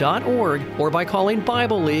sendbiblesnow.org, or by calling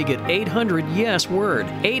Bible League at 800-YES-WORD,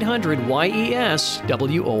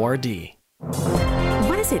 800-YES-WORD.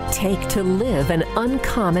 What does it take to live an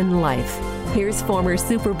uncommon life? Here's former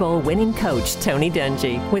Super Bowl winning coach Tony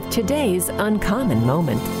Dungy with today's uncommon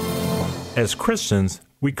moment. As Christians,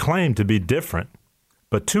 we claim to be different,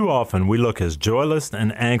 but too often we look as joyless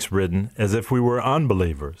and angst-ridden as if we were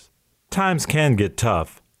unbelievers. Times can get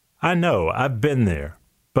tough. I know, I've been there.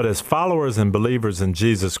 But as followers and believers in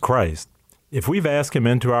Jesus Christ, if we've asked Him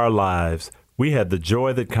into our lives, we have the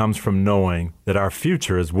joy that comes from knowing that our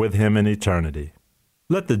future is with Him in eternity.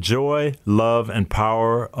 Let the joy, love, and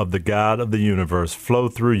power of the God of the universe flow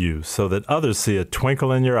through you so that others see a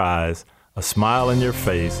twinkle in your eyes, a smile in your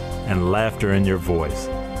face, and laughter in your voice.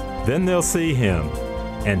 Then they'll see Him,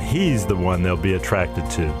 and He's the one they'll be attracted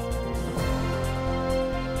to.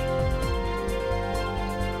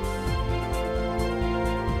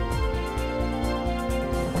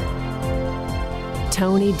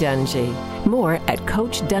 Tony Dungy. More at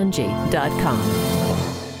CoachDungy.com.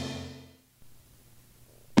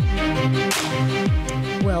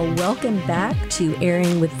 Well, welcome back to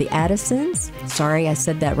Airing with the Addisons. Sorry, I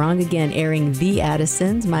said that wrong again. Airing the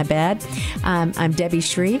Addisons, my bad. I'm Debbie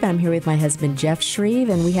Shreve. I'm here with my husband, Jeff Shreve,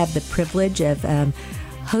 and we have the privilege of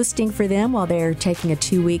hosting for them while they're taking a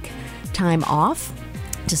 2-week time off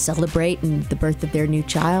to celebrate the birth of their new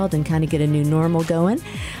child and kind of get a new normal going.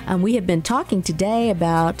 We have been talking today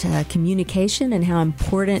about communication and how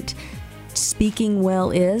important speaking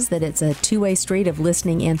well is, that it's a two-way street of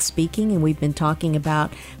listening and speaking, and we've been talking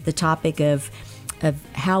about the topic of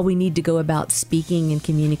how we need to go about speaking and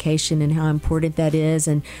communication and how important that is.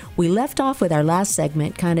 And we left off with our last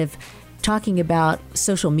segment kind of talking about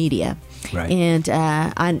social media. Right. And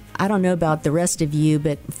I don't know about the rest of you,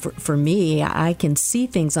 but for me, I can see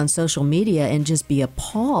things on social media and just be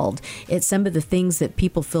appalled at some of the things that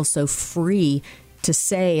people feel so free to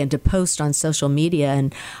say and to post on social media.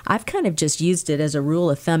 And I've kind of just used it as a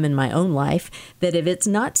rule of thumb in my own life that if it's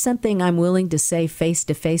not something I'm willing to say face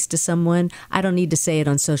to face to someone, I don't need to say it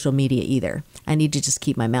on social media either. I need to just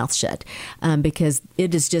keep my mouth shut because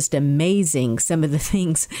it is just amazing some of the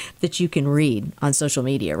things that you can read on social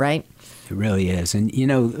media, right? It really is. And, you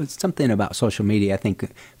know, something about social media, I think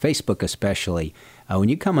Facebook especially, When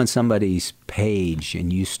you come on somebody's page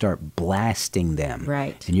and you start blasting them,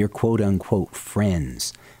 right, and you're quote-unquote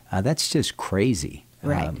friends, that's just crazy.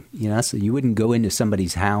 Right. So you wouldn't go into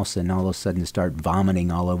somebody's house and all of a sudden start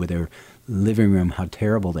vomiting all over their living room how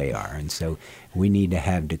terrible they are. And so we need to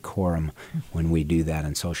have decorum when we do that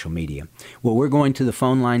on social media. Well, we're going to the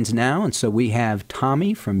phone lines now, and so we have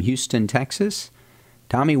Tommy from Houston, Texas.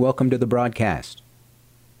 Tommy, welcome to the broadcast.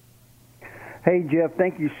 Hey, Jeff,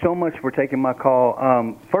 thank you so much for taking my call.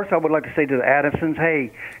 First, I would like to say to the Addisons,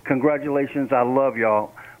 hey, congratulations, I love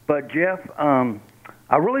y'all. But, Jeff,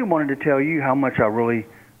 I really wanted to tell you how much I really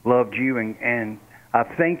loved you, and I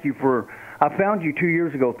thank you for, I found you 2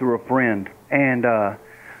 years ago through a friend, and I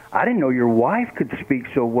didn't know your wife could speak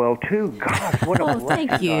so well, too. Gosh, what a blessing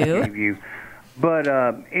thank you. God gave you. But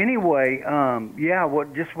anyway,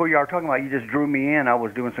 just what you are talking about, you just drew me in. I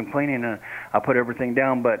was doing some cleaning, and I put everything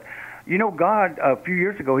down, but you know, God, a few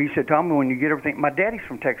years ago, he said, Tommy, when you get everything, my daddy's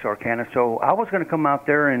from Texarkana, so I was going to come out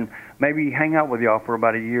there and maybe hang out with y'all for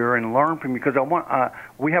about a year and learn from you, because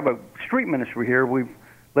we have a street ministry here. We've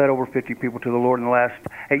led over 50 people to the Lord in the last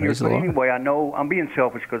 8 years. But anyway, I know I'm being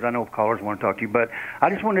selfish because I know callers want to talk to you, but I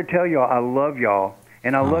just wanted to tell y'all I love y'all,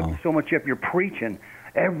 and I love you so much, Jeff. You're preaching.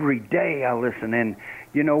 Every day I listen, and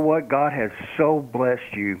you know what? God has so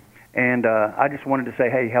blessed you. And I just wanted to say,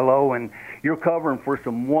 hey, hello, and you're covering for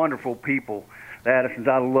some wonderful people, the Addisons.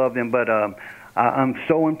 I love them, but I'm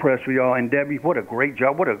so impressed with y'all. And Debbie, what a great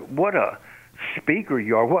job! What a speaker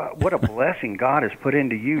you are! What a blessing God has put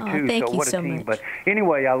into you too. Thank so you what a so team! much. But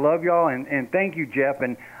anyway, I love y'all, and thank you, Jeff.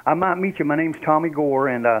 And I might meet you. My name's Tommy Gore,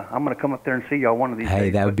 and I'm going to come up there and see y'all one of these days. Hey,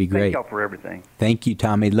 that would be great. Thank y'all for everything. Thank you,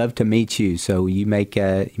 Tommy. Love to meet you. So you make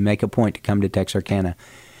a point to come to Texarkana.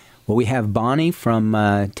 Well, we have Bonnie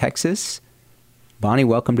from Texas. Bonnie,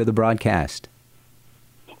 welcome to the broadcast.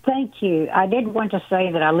 Thank you. I did want to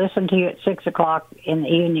say that I listen to you at 6 o'clock in the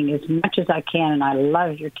evening as much as I can, and I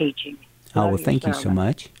love your teaching. Thank you so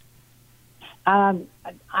much.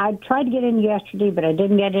 I tried to get in yesterday, but I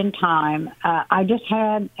didn't get in time. I just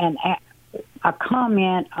had a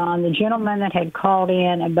comment on the gentleman that had called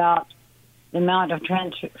in about the Mount of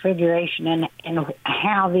Transfiguration and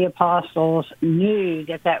how the apostles knew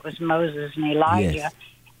that was Moses and Elijah. Yes.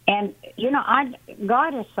 And, you know,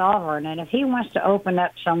 God is sovereign, and if he wants to open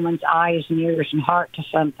up someone's eyes and ears and heart to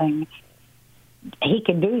something, he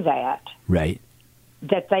can do that. Right.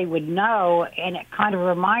 That they would know, and it kind of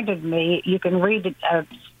reminded me, you can read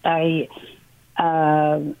a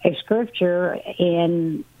scripture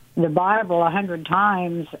in the Bible 100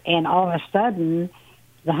 times, and all of a sudden,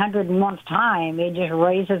 the 101st time, it just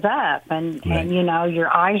raises up, and you know,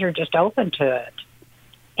 your eyes are just open to it.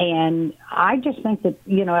 And I just think that,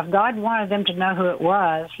 you know, if God wanted them to know who it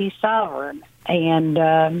was, he's sovereign,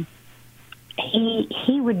 and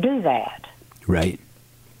he would do that. Right.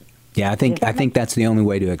 Yeah, I think that's the only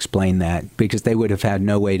way to explain that, because they would have had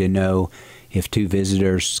no way to know if two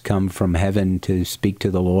visitors come from heaven to speak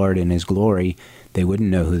to the Lord in his glory. They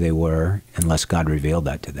wouldn't know who they were unless God revealed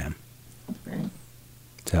that to them. Right.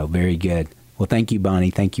 So very good. Well, thank you, Bonnie.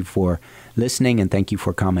 Thank you for listening, and thank you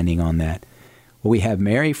for commenting on that. Well, we have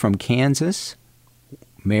Mary from Kansas.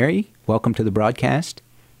 Mary, welcome to the broadcast.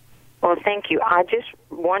 Well, thank you. I just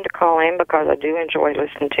wanted to call in because I do enjoy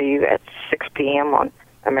listening to you at 6 p.m. on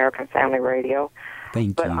American Family Radio.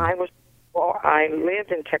 Thank you. I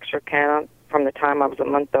lived in Texarkana from the time I was a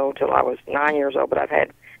month old till I was 9 years old, but I've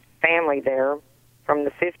had family there from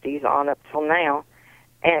the 50s on up till now.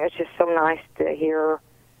 And it's just so nice to hear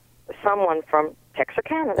someone from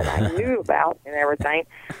Texarkana that I knew about and everything.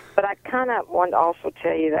 But I kind of want to also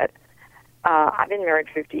tell you that I've been married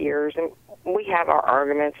 50 years, and we have our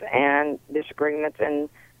arguments and disagreements, and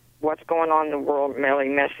what's going on in the world really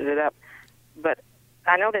messes it up. But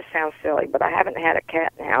I know this sounds silly, but I haven't had a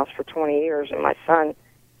cat in the house for 20 years, and my son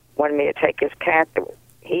wanted me to take his cat that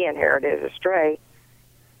he inherited as a stray.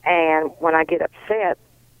 And when I get upset,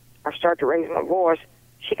 I start to raise my voice.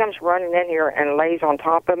 She comes running in here and lays on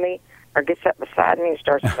top of me, or gets up beside me and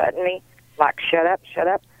starts petting me, like, shut up, shut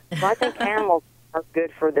up. So I think animals are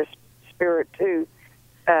good for this spirit, too,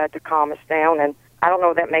 to calm us down. And I don't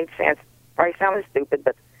know if that made sense. Probably sounded stupid,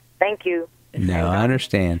 but thank you. No, I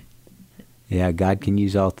understand. Yeah, God can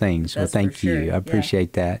use all things. Well, thank you. I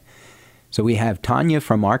appreciate that. So we have Tanya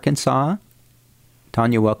from Arkansas.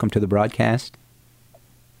 Tanya, welcome to the broadcast.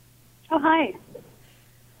 Oh, hi.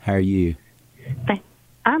 How are you?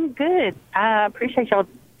 I'm good. I appreciate y'all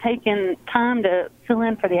taking time to fill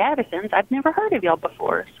in for the Addisons. I've never heard of y'all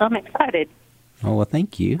before, so I'm excited. Oh, well,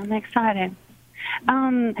 thank you. I'm excited.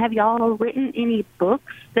 Have y'all written any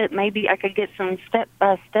books that maybe I could get some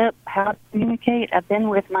step-by-step how to communicate? I've been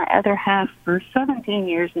with my other half for 17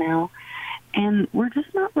 years now, and we're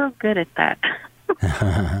just not real good at that.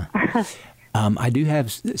 I do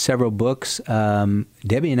have several books.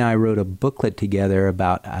 Debbie and I wrote a booklet together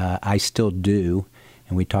about I Still Do,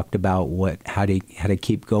 and we talked about how to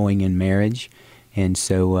keep going in marriage. And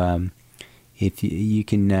so if you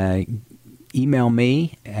can email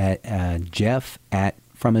me at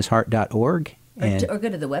jeff@fromhisheart.org. Or go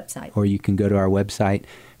to the website. Or you can go to our website,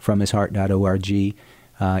 fromhisheart.org.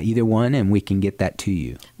 Either one, and we can get that to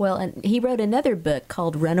you. Well, and he wrote another book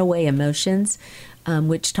called Runaway Emotions,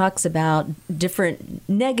 which talks about different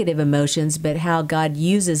negative emotions, but how God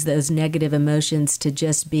uses those negative emotions to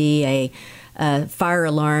just be a fire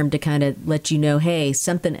alarm to kind of let you know, hey,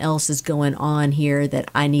 something else is going on here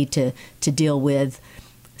that I need to deal with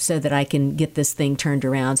so that I can get this thing turned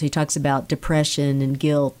around. So he talks about depression and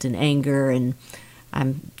guilt and anger, and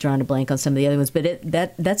I'm drawing a blank on some of the other ones, but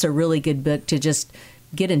that's a really good book to just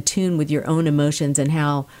get in tune with your own emotions and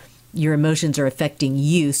how your emotions are affecting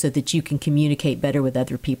you so that you can communicate better with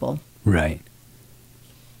other people. Right.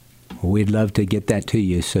 Well, we'd love to get that to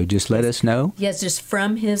you, so just let us know. Yes, just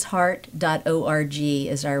fromhisheart.org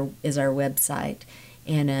is our website,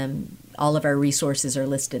 and all of our resources are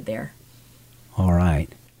listed there. All right.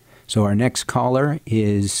 So our next caller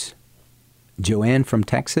is Joanne from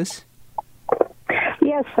Texas.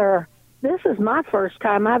 Yes, sir. This is my first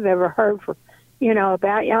time I've ever heard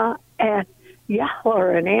about y'all, and y'all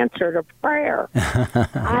are an answer to prayer.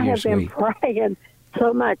 I have been praying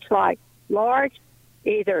so much, like, Lord,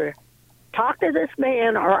 either talk to this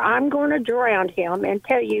man or I'm going to drown him and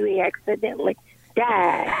tell you he accidentally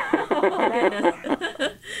died.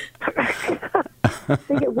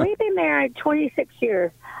 We've been married 26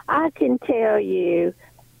 years. I can tell you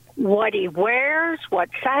what he wears, what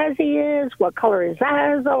size he is, what color his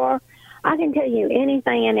eyes are. I can tell you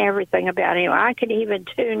anything and everything about him. I could even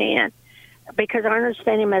tune in because I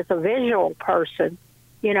understand him as a visual person.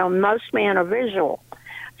 Most men are visual.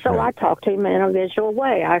 So I talk to him in a visual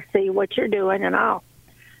way. I see what you're doing and all.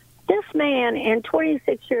 This man, in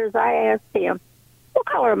 26 years, I asked him, what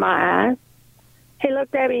color are my eyes? He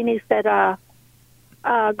looked at me and he said,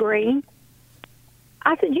 green.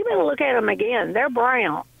 I said, you better look at them again. They're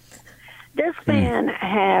brown. This man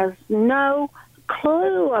has no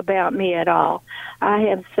clue about me at all. I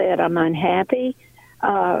have said I'm unhappy.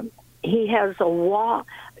 He has a wall.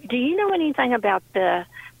 Do you know anything about the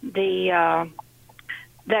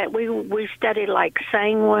that we studied, like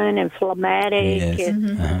sanguine and phlegmatic? Yes.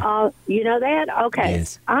 And, you know that? Okay.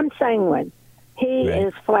 Yes. I'm sanguine. He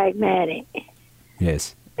is phlegmatic.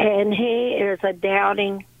 Yes. And he is a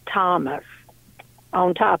doubting Thomas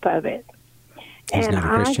on top of it. He's and not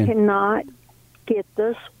a Christian? I cannot get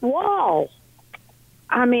this wall.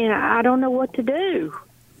 I mean, I don't know what to do.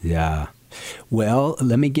 Yeah. Well,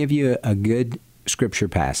 let me give you a good scripture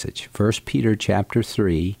passage. 1 Peter chapter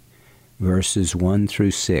 3, verses 1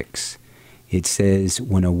 through 6. It says,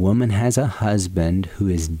 when a woman has a husband who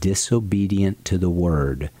is disobedient to the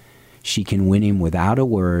word, she can win him without a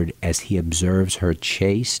word as he observes her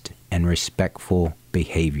chaste and respectful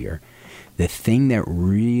behavior. The thing that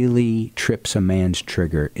really trips a man's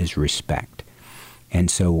trigger is respect. And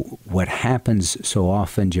so what happens so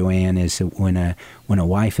often, Joanne, is that when a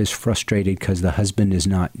wife is frustrated because the husband is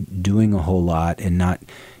not doing a whole lot and not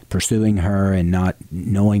pursuing her and not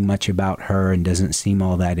knowing much about her and doesn't seem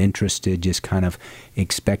all that interested, just kind of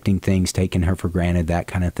expecting things, taking her for granted, that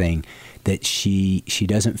kind of thing, that she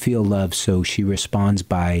doesn't feel love, so she responds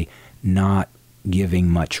by not giving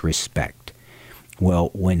much respect. Well,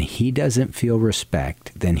 when he doesn't feel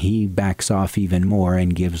respect, then he backs off even more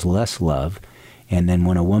and gives less love. And then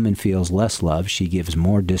when a woman feels less love, she gives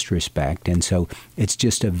more disrespect. And so it's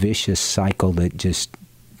just a vicious cycle that just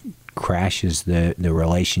crashes the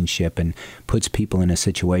relationship and puts people in a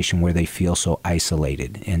situation where they feel so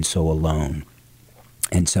isolated and so alone.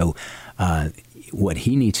 And so what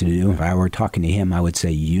he needs to do, if I were talking to him, I would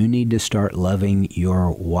say, you need to start loving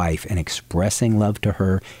your wife and expressing love to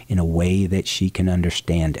her in a way that she can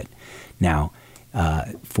understand it. Now,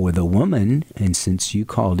 for the woman, and since you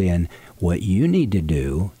called in, what you need to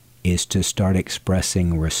do is to start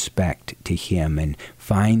expressing respect to him and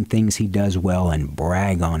find things he does well and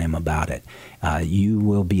brag on him about it. You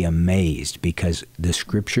will be amazed because the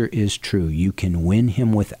scripture is true. You can win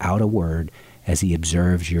him without a word as he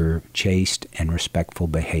observes your chaste and respectful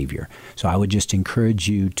behavior. So I would just encourage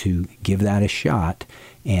you to give that a shot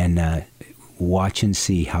and watch and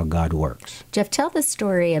see how God works. Jeff, tell the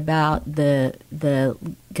story about the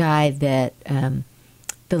guy that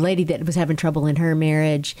the lady that was having trouble in her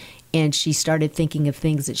marriage, and she started thinking of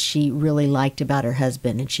things that she really liked about her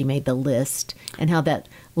husband, and she made the list, and how that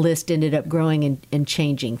list ended up growing and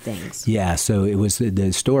changing things. Yeah, so it was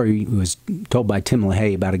the story was told by Tim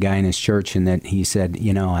LaHaye about a guy in his church, and that he said,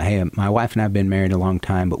 hey, my wife and I have been married a long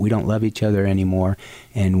time, but we don't love each other anymore,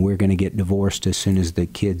 and we're going to get divorced as soon as the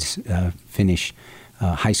kids finish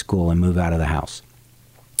high school and move out of the house.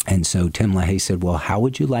 And so Tim LaHaye said, well, how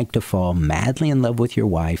would you like to fall madly in love with your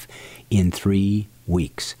wife in 3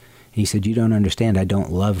 weeks? And he said, you don't understand. I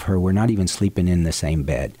don't love her. We're not even sleeping in the same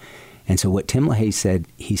bed. And so what Tim LaHaye said,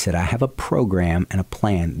 he said, I have a program and a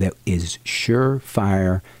plan that is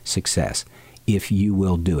surefire success if you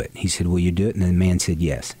will do it. He said, will you do it? And the man said,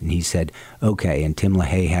 yes. And he said, okay. And Tim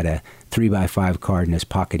LaHaye had a 3x5 card in his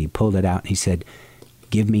pocket. He pulled it out and he said,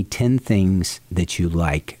 give me 10 things that you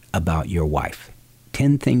like about your wife.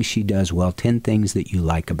 10 things she does well, 10 things that you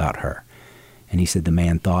like about her. And he said the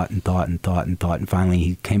man thought and thought and thought and thought, and finally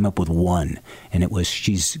he came up with one, and it was,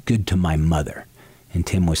 she's good to my mother. And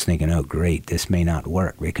Tim was thinking, oh, great, this may not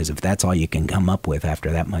work, because if that's all you can come up with after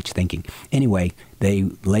that much thinking. Anyway, they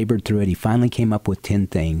labored through it. He finally came up with 10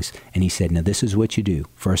 things, and he said, now this is what you do.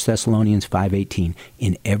 1 Thessalonians 5:18,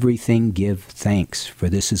 in everything give thanks, for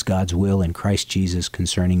this is God's will in Christ Jesus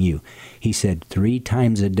concerning you. He said 3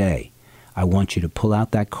 times a day, I want you to pull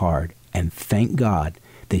out that card and thank God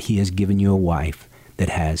that he has given you a wife that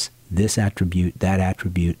has this attribute, that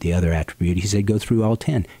attribute, the other attribute. He said, go through all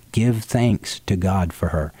 10. Give thanks to God for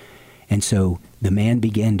her. And so the man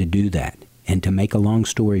began to do that. And to make a long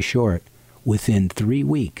story short, within 3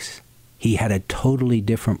 weeks, he had a totally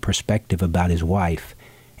different perspective about his wife,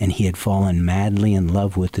 and he had fallen madly in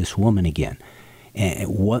love with this woman again. And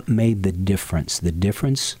what made the difference? The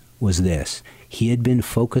difference was this. He had been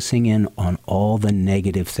focusing in on all the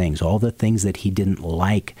negative things, all the things that he didn't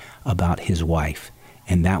like about his wife.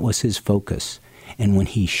 And that was his focus. And when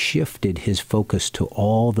he shifted his focus to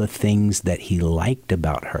all the things that he liked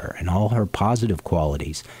about her and all her positive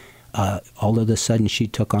qualities, all of a sudden she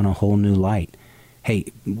took on a whole new light. Hey,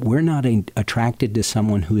 we're not attracted to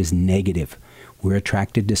someone who is negative. We're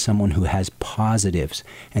attracted to someone who has positives.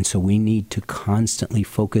 And so we need to constantly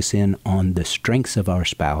focus in on the strengths of our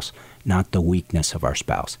spouse, not the weakness of our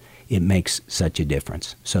spouse. It makes such a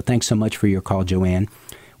difference. So thanks so much for your call, Joanne.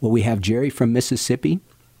 Well, we have Jerry from Mississippi.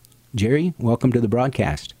 Jerry, welcome to the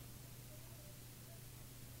broadcast.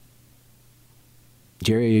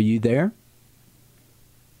 Jerry, are you there?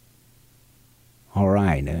 All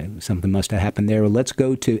right. Something must have happened there. Well, let's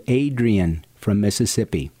go to Adrian from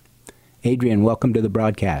Mississippi. Adrian, welcome to the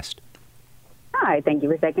broadcast. Hi, thank you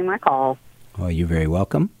for taking my call. Oh, you're very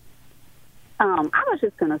welcome. I was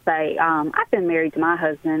just going to say, I've been married to my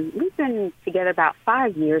husband. We've been together about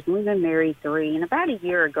 5 years, and we've been married 3. And about a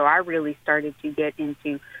year ago, I really started to get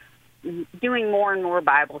into doing more and more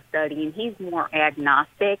Bible study, and he's more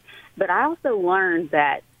agnostic. But I also learned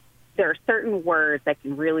that there are certain words that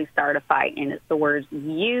can really start a fight, and it's the words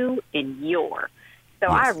you and your. So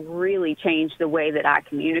yes. I've really changed the way that I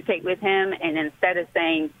communicate with him, and instead of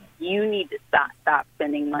saying, you need to stop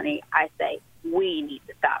spending money, I say, we need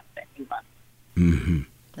to stop spending money. Mm-hmm.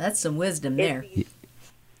 That's some wisdom there.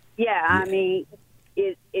 Yeah, I mean,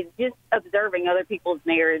 it's just observing other people's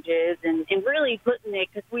marriages and really putting it,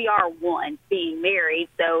 because we are one, being married.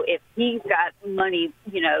 So if he's got money,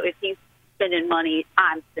 if he's spending money,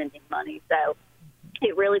 I'm spending money. So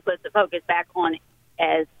it really puts the focus back on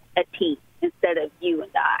as a team instead of you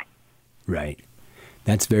and I. Right.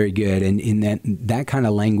 That's very good. And in that kind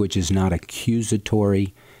of language is not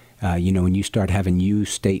accusatory. When you start having you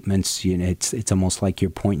statements, it's almost like you're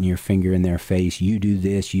pointing your finger in their face. You do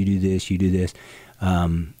this, you do this, you do this.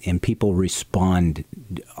 And people respond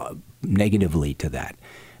negatively to that.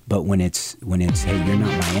 But when it's hey, you're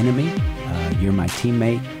not my enemy, you're my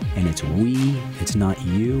teammate, and it's we, it's not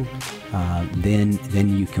you,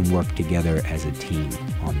 then you can work together as a team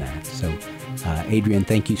on that. So, Adrian,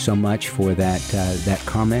 thank you so much for that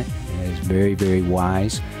comment. It is very, very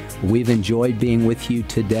wise. We've enjoyed being with you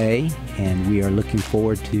today, and we are looking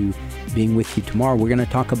forward to being with you tomorrow. We're going to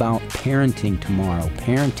talk about parenting tomorrow.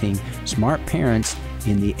 Parenting, smart parents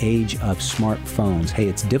in the age of smartphones. Hey,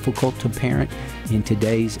 it's difficult to parent in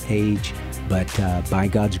today's age, but by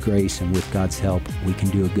God's grace and with God's help, we can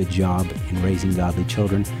do a good job in raising godly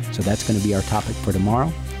children. So that's going to be our topic for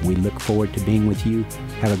tomorrow. We look forward to being with you.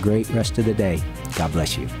 Have a great rest of the day. God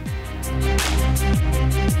bless you.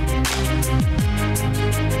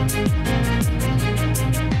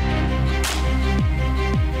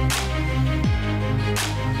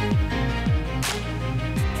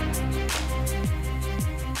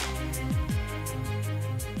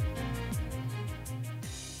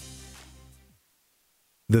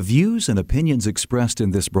 The views and opinions expressed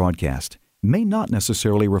in this broadcast may not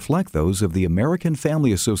necessarily reflect those of the American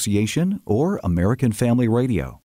Family Association or American Family Radio.